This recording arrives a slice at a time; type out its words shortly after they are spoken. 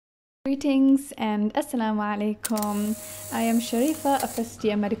Greetings and Assalamu alaikum. I am Sharifa, a first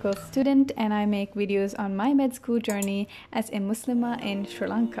year medical student, and I make videos on my med school journey as a Muslima in Sri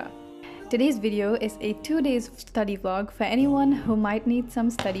Lanka. Today's video is a 2-day study vlog for anyone who might need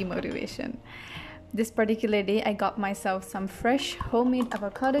some study motivation. This particular day, I got myself some fresh homemade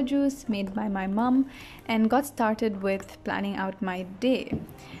avocado juice made by my mom and got started with planning out my day.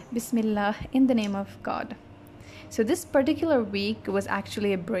 Bismillah, in the name of God. So this particular week was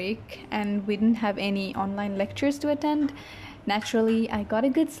actually a break and we didn't have any online lectures to attend. Naturally, I got a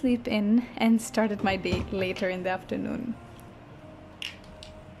good sleep in and started my day later in the afternoon.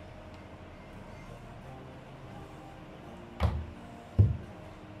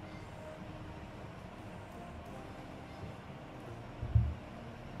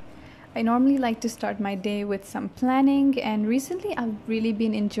 I normally like to start my day with some planning, and recently I've really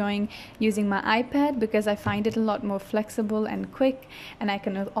been enjoying using my iPad because I find it a lot more flexible and quick, and I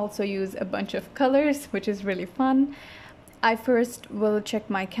can also use a bunch of colors, which is really fun. I first will check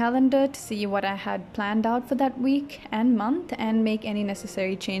my calendar to see what I had planned out for that week and month and make any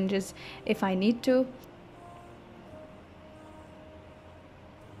necessary changes if I need to.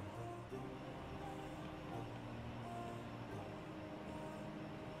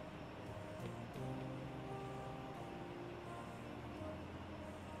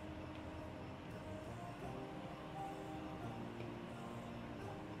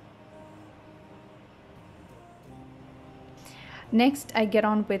 Next, I get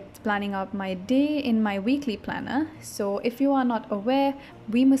on with planning out my day in my weekly planner. So if you are not aware,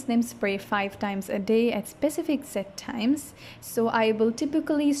 we Muslims pray 5 times a day at specific set times. So I will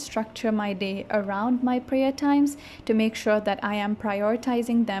typically structure my day around my prayer times to make sure that I am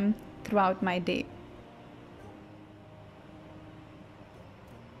prioritizing them throughout my day.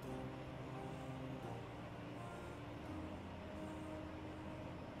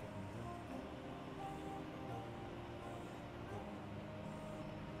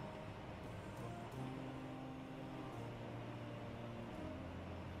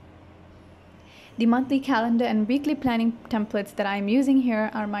 The monthly calendar and weekly planning templates that I'm using here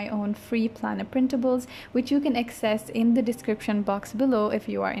are my own free planner printables, which you can access in the description box below if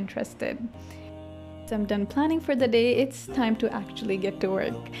you are interested. Once I'm done planning for the day, it's time to actually get to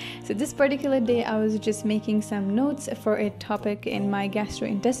work. So this particular day, I was just making some notes for a topic in my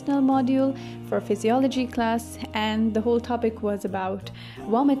gastrointestinal module for physiology class, and the whole topic was about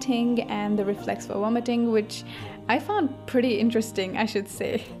vomiting and the reflex for vomiting, which I found pretty interesting, I should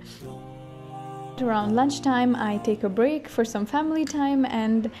say. Around lunchtime, I take a break for some family time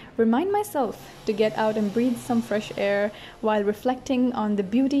and remind myself to get out and breathe some fresh air while reflecting on the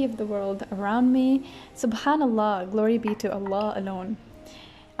beauty of the world around me. Subhanallah, glory be to Allah alone.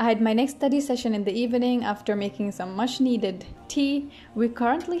 I had my next study session in the evening after making some much needed tea. We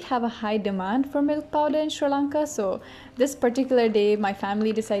currently have a high demand for milk powder in Sri Lanka, so this particular day my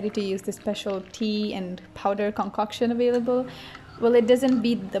family decided to use the special tea and powder concoction available. Well, it doesn't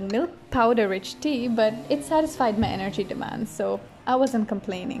beat the milk powder rich tea, but it satisfied my energy demands, so I wasn't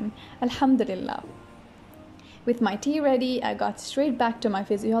complaining. Alhamdulillah. With my tea ready, I got straight back to my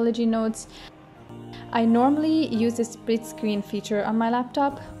physiology notes. I normally use the split screen feature on my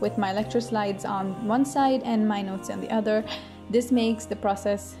laptop with my lecture slides on one side and my notes on the other. This makes the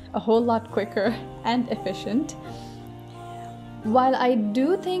process a whole lot quicker and efficient. While I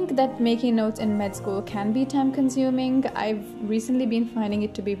do think that making notes in med school can be time consuming, I've recently been finding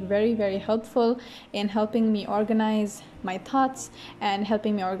it to be very, very helpful in helping me organize my thoughts and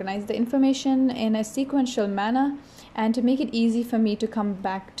helping me organize the information in a sequential manner, and to make it easy for me to come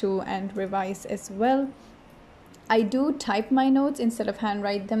back to and revise as well. I do type my notes instead of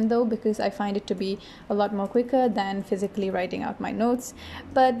handwrite them though, because I find it to be a lot more quicker than physically writing out my notes,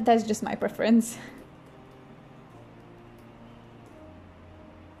 but that's just my preference.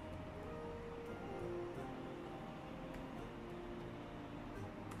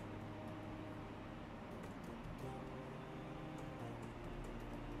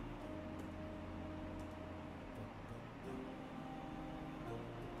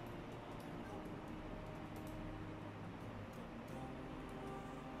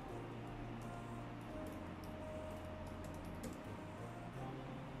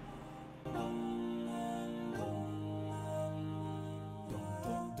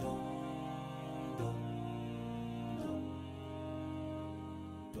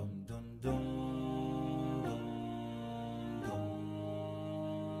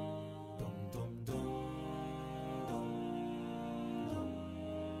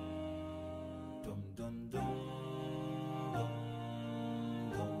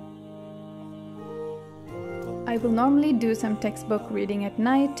 I will normally do some textbook reading at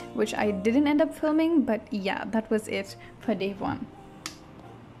night, which I didn't end up filming, but yeah, that was it for day 1.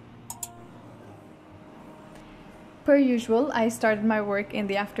 Per usual, I started my work in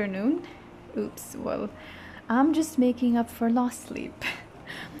the afternoon. Oops, well, I'm just making up for lost sleep.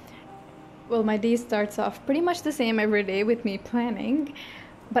 Well, my day starts off pretty much the same every day with me planning,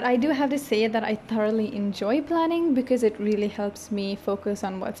 but I do have to say that I thoroughly enjoy planning because it really helps me focus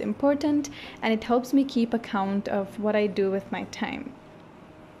on what's important and it helps me keep account of what I do with my time.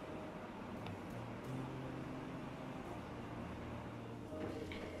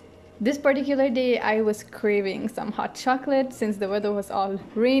 This particular day, I was craving some hot chocolate since the weather was all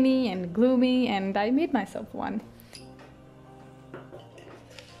rainy and gloomy, and I made myself one.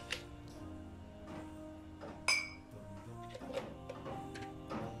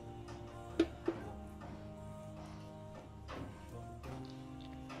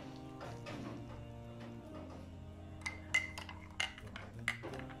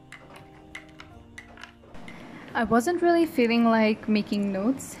 I wasn't really feeling like making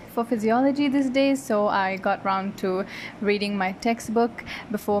notes for physiology these days, so I got round to reading my textbook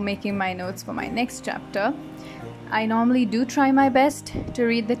before making my notes for my next chapter. I normally do try my best to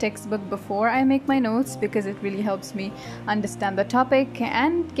read the textbook before I make my notes because it really helps me understand the topic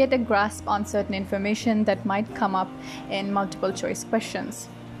and get a grasp on certain information that might come up in multiple choice questions.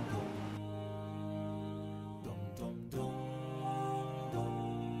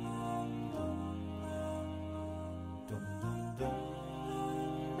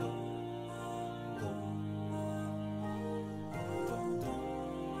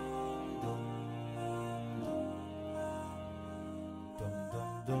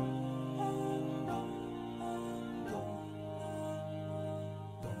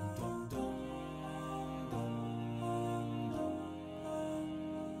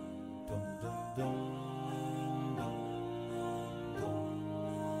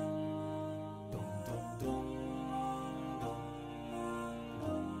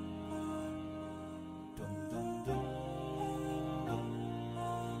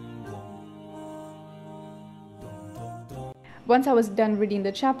 Once I was done reading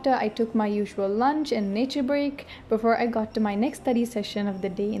the chapter, I took my usual lunch and nature break before I got to my next study session of the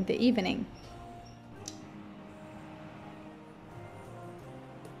day in the evening.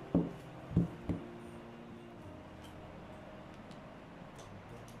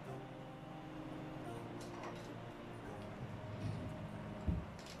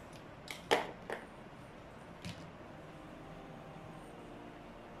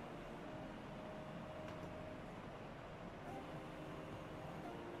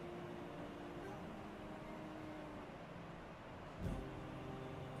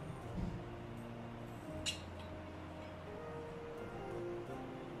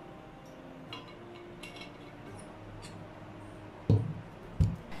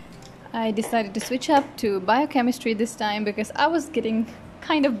 I decided to switch up to biochemistry this time because I was getting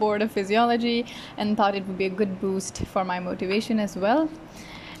kind of bored of physiology and thought it would be a good boost for my motivation as well.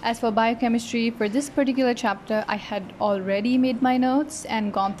 As for biochemistry, for this particular chapter, I had already made my notes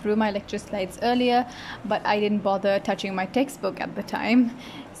and gone through my lecture slides earlier, but I didn't bother touching my textbook at the time.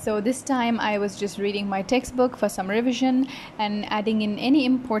 So this time I was just reading my textbook for some revision and adding in any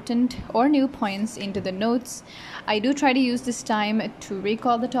important or new points into the notes. I do try to use this time to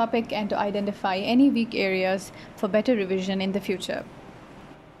recall the topic and to identify any weak areas for better revision in the future.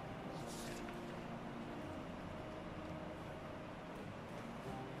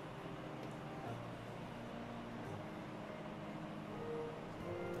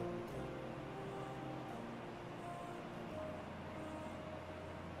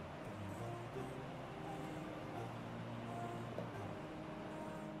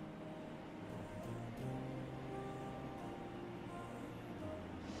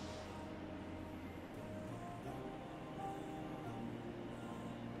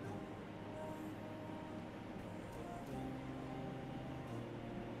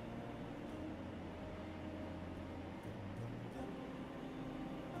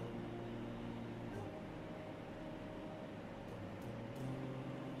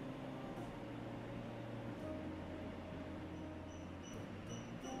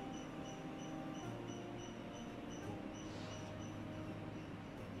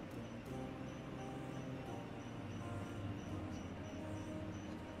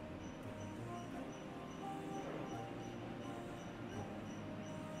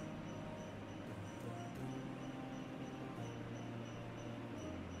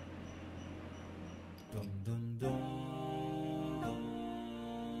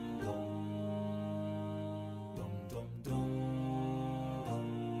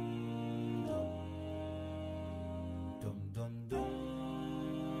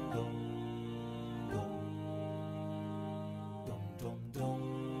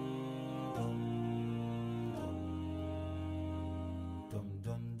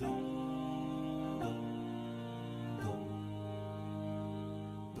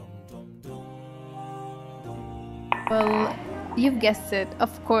 Well, you've guessed it,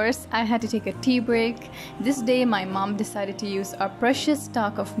 of course, I had to take a tea break. This day my mom decided to use our precious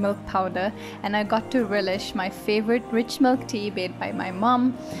stock of milk powder, and I got to relish my favorite rich milk tea made by my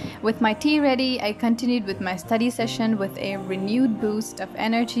mom. With my tea ready, I continued with my study session with a renewed boost of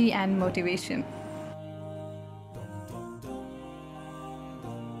energy and motivation.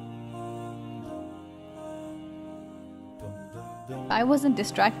 I wasn't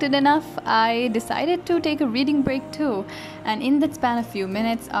distracted enough. I decided to take a reading break too, and in that span of few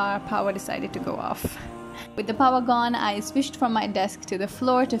minutes our power decided to go off. With the power gone, I switched from my desk to the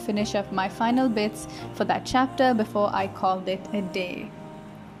floor to finish up my final bits for that chapter before I called it a day.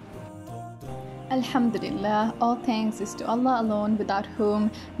 Alhamdulillah, all thanks is to Allah alone, without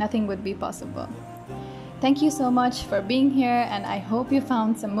whom nothing would be possible. Thank you so much for being here, and I hope you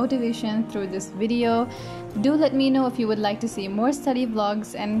found some motivation through this video. Do let me know if you would like to see more study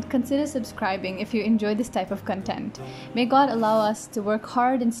vlogs, and consider subscribing if you enjoy this type of content. May God allow us to work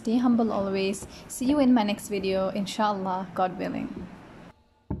hard and stay humble always. See you in my next video, inshallah, God willing.